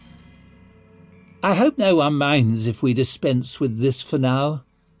I hope no one minds if we dispense with this for now.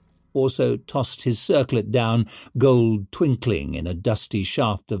 Also tossed his circlet down, gold twinkling in a dusty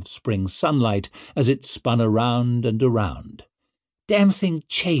shaft of spring sunlight as it spun around and around. Damn thing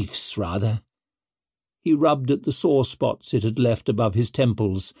chafes, rather. He rubbed at the sore spots it had left above his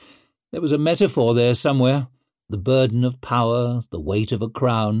temples. There was a metaphor there somewhere, the burden of power, the weight of a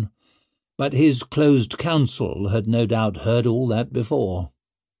crown. But his closed council had no doubt heard all that before.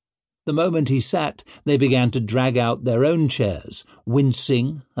 The moment he sat, they began to drag out their own chairs,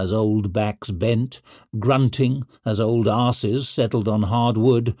 wincing as old backs bent, grunting as old arses settled on hard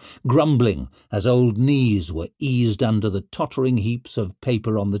wood, grumbling as old knees were eased under the tottering heaps of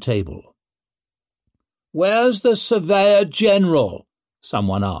paper on the table. "Where's the Surveyor-General?"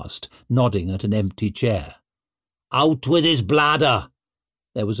 someone asked, nodding at an empty chair. "Out with his bladder!"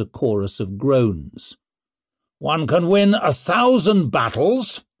 There was a chorus of groans. "One can win 1,000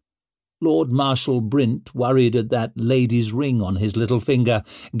 battles." Lord Marshal Brint worried at that lady's ring on his little finger,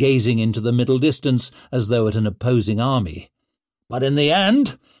 gazing into the middle distance as though at an opposing army. "But in the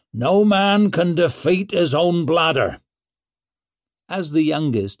end, no man can defeat his own bladder." As the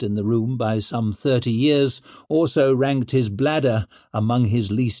youngest in the room by some 30 years, also ranked his bladder among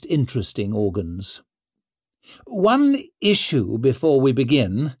his least interesting organs. "One issue before we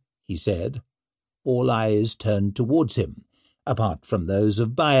begin," he said. All eyes turned towards him, apart from those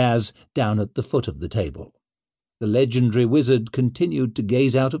of Baez down at the foot of the table. The legendary wizard continued to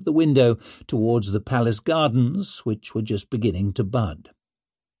gaze out of the window towards the palace gardens, which were just beginning to bud.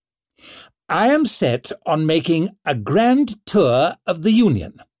 "I am set on making a grand tour of the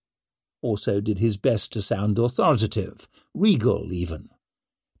Union." Also did his best to sound authoritative, regal even.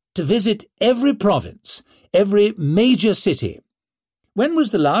 "To visit every province, every major city. When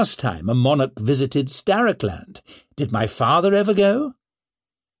was the last time a monarch visited Starrickland? Did my father ever go?"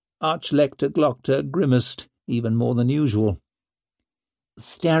 Arch-Lector Glockter grimaced even more than usual.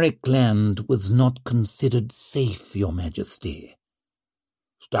 "Starrickland was not considered safe, Your Majesty."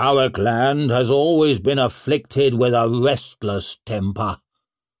 "Starrickland has always been afflicted with a restless temper."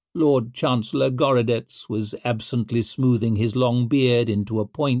 Lord Chancellor Gorodetz was absently smoothing his long beard into a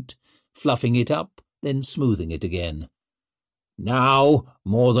point, fluffing it up, then smoothing it again. "Now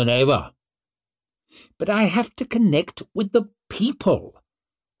more than ever." "But I have to connect with the people."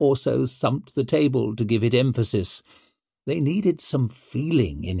 Also thumped the table to give it emphasis. They needed some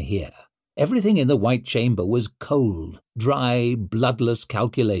feeling in here. Everything in the White Chamber was cold, dry, bloodless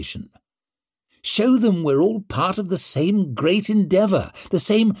calculation. Show them we're all part of the same great endeavour, the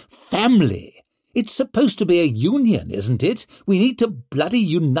same family. It's supposed to be a union, isn't it? We need to bloody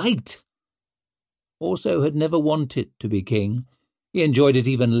unite. Also had never wanted to be king. He enjoyed it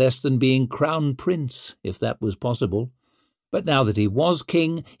even less than being crown prince, if that was possible. But now that he was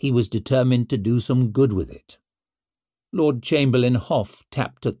king, he was determined to do some good with it. Lord Chamberlain Hoff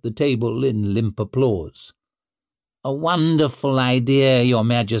tapped at the table in limp applause. "A wonderful idea, Your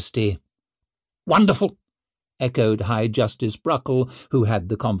Majesty." "Wonderful," echoed High Justice Bruckle, who had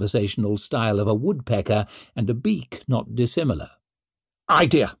the conversational style of a woodpecker and a beak not dissimilar.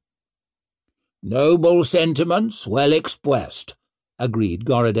 "Idea." "Noble sentiments, well expressed," agreed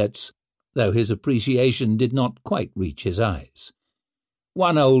Gorodetz, though his appreciation did not quite reach his eyes.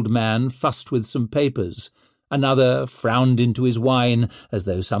 One old man fussed with some papers, another frowned into his wine as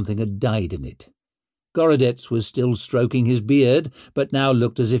though something had died in it. Gorodetz was still stroking his beard, but now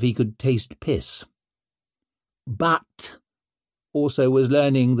looked as if he could taste piss. But also was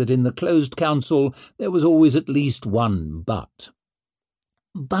learning that in the closed council there was always at least one but.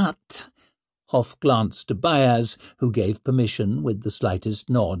 "But," Hoff glanced to Baez, who gave permission with the slightest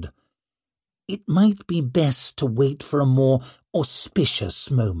nod, "it might be best to wait for a more auspicious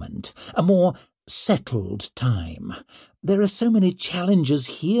moment, a more settled time. There are so many challenges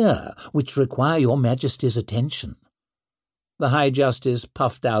here which require Your Majesty's attention." The High Justice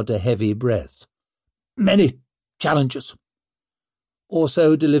puffed out a heavy breath. "Many challenges."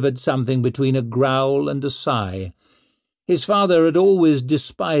 Also delivered something between a growl and a sigh. His father had always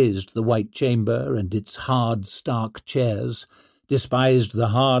despised the White Chamber and its hard, stark chairs, despised the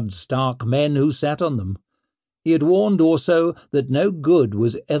hard, stark men who sat on them. He had warned also that no good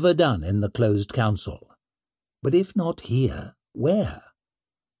was ever done in the closed council. But if not here, where?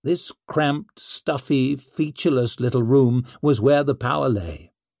 This cramped, stuffy, featureless little room was where the power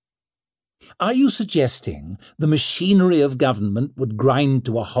lay. "Are you suggesting the machinery of government would grind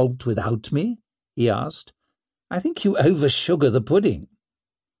to a halt without me?" he asked. "I think you oversugar the pudding."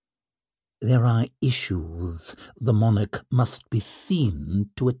 "There are issues the monarch must be seen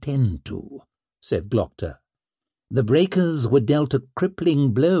to attend to," said Glockter. "The breakers were dealt a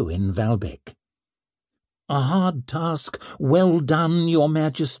crippling blow in Valbeck. "A hard task, well done, your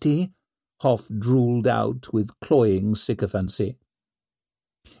Majesty," Hoff drooled out with cloying sycophancy.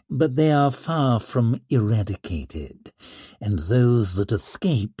 "But they are far from eradicated, and those that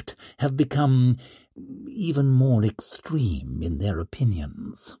escaped have become even more extreme in their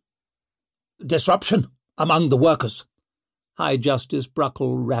opinions." "Disruption among the workers." High Justice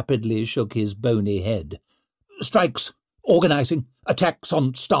Bruckle rapidly shook his bony head. "Strikes, organising, attacks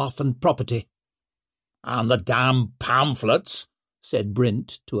on staff and property." "And the damn pamphlets," said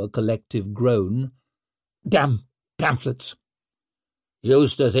Brint to a collective groan. "Damn pamphlets."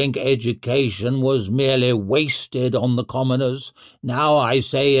 "Used to think education was merely wasted on the commoners. Now I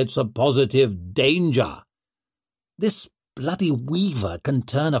say it's a positive danger." "This bloody Weaver can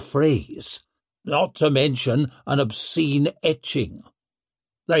turn a phrase. Not to mention an obscene etching.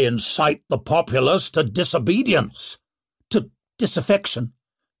 They incite the populace to disobedience, to disaffection.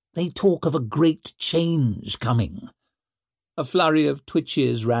 They talk of a great change coming." A flurry of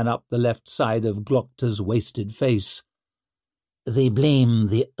twitches ran up the left side of Glockter's wasted face. "They blame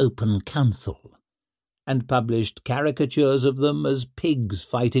the Open Council, and published caricatures of them as pigs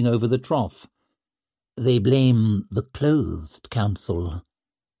fighting over the trough. They blame the Closed Council,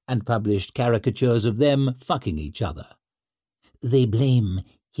 and published caricatures of them fucking each other. They blame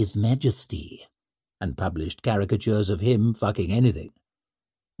His Majesty, and published caricatures of him fucking anything.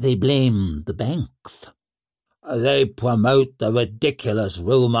 They blame the banks. They promote the ridiculous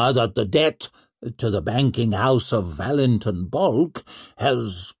rumour that the debt to the banking house of Valentin Bulk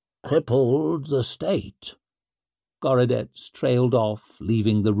has crippled the state." Gorodetz trailed off,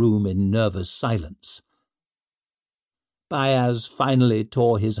 leaving the room in nervous silence. Baez finally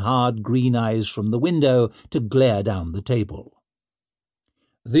tore his hard green eyes from the window to glare down the table.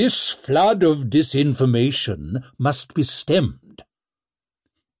 "This flood of disinformation must be stemmed."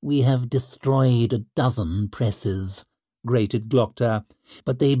 "We have destroyed a dozen presses," grated Glockter,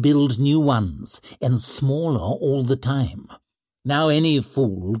 "but they build new ones, and smaller all the time. Now any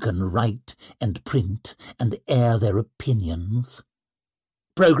fool can write and print and air their opinions."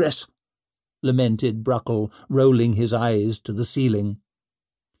 "Progress," lamented Bruckle, rolling his eyes to the ceiling.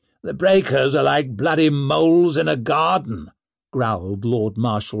 "The breakers are like bloody moles in a garden," growled Lord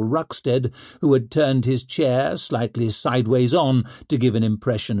Marshal Ruckstead, who had turned his chair slightly sideways on to give an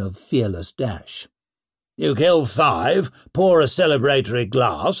impression of fearless dash. "You kill 5, pour a celebratory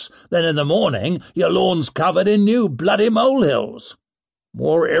glass, then in the morning your lawn's covered in new bloody molehills."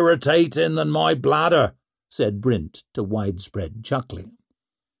 "More irritating than my bladder," said Brint to widespread chuckling.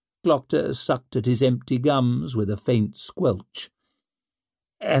 Glockter sucked at his empty gums with a faint squelch.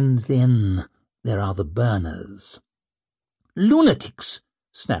 "And then there are the burners." "Lunatics!"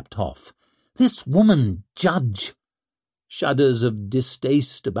 snapped Hoff. "This woman, Judge—" Shudders of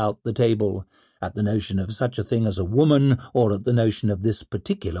distaste about the table. At the notion of such a thing as a woman, or at the notion of this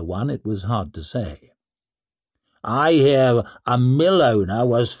particular one, it was hard to say. "I hear a mill owner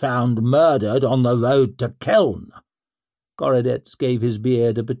was found murdered on the road to Keln." Gorodetz gave his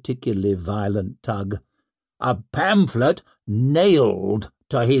beard a particularly violent tug. "A pamphlet nailed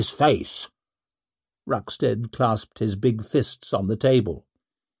to his face." Ruckstead clasped his big fists on the table.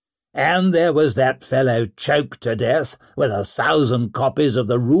 "And there was that fellow choked to death with 1,000 copies of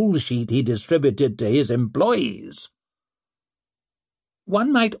the rule sheet he distributed to his employees."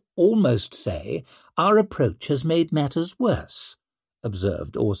 "One might almost say our approach has made matters worse,"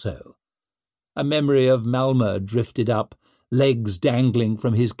 observed Orso. A memory of Malmer drifted up, legs dangling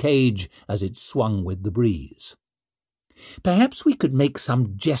from his cage as it swung with the breeze. "Perhaps we could make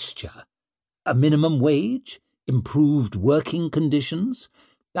some gesture. A minimum wage? Improved working conditions?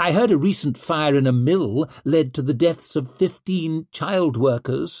 I heard a recent fire in a mill led to the deaths of 15 child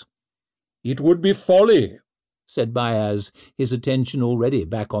workers." "It would be folly," said Baez, his attention already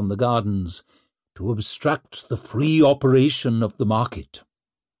back on the gardens, "to obstruct the free operation of the market."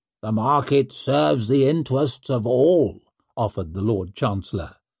 "The market serves the interests of all," offered the Lord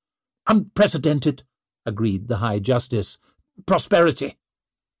Chancellor. "Unprecedented," agreed the High Justice. "Prosperity."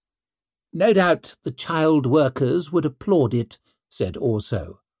 "No doubt the child workers would applaud it," said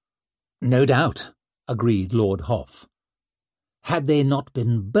Orso. "No doubt," agreed Lord Hoff. "Had they not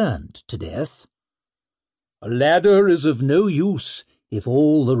been burnt to death?" "A ladder is of no use if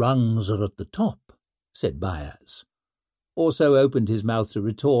all the rungs are at the top," said Baez. Orso opened his mouth to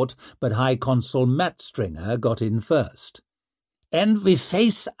retort, but High Consul Matstringer got in first. "And we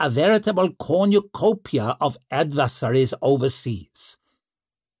face a veritable cornucopia of adversaries overseas."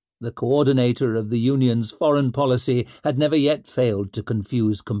 The coordinator of the Union's foreign policy had never yet failed to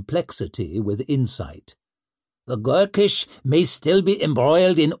confuse complexity with insight. The Gurkish may still be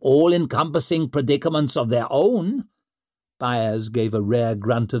embroiled in all-encompassing predicaments of their own. Byers gave a rare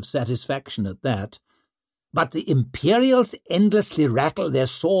grunt of satisfaction at that. But the Imperials endlessly rattle their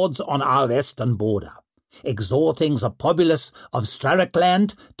swords on our western border, exhorting the populace of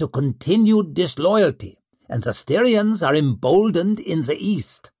Strarachland to continued disloyalty, and the Styrians are emboldened in the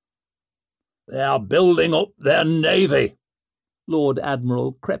east. They are building up their navy. Lord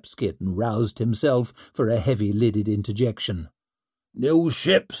Admiral Crepskin roused himself for a heavy-lidded interjection. New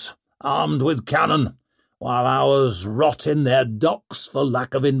ships, armed with cannon, while ours rot in their docks for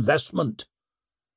lack of investment.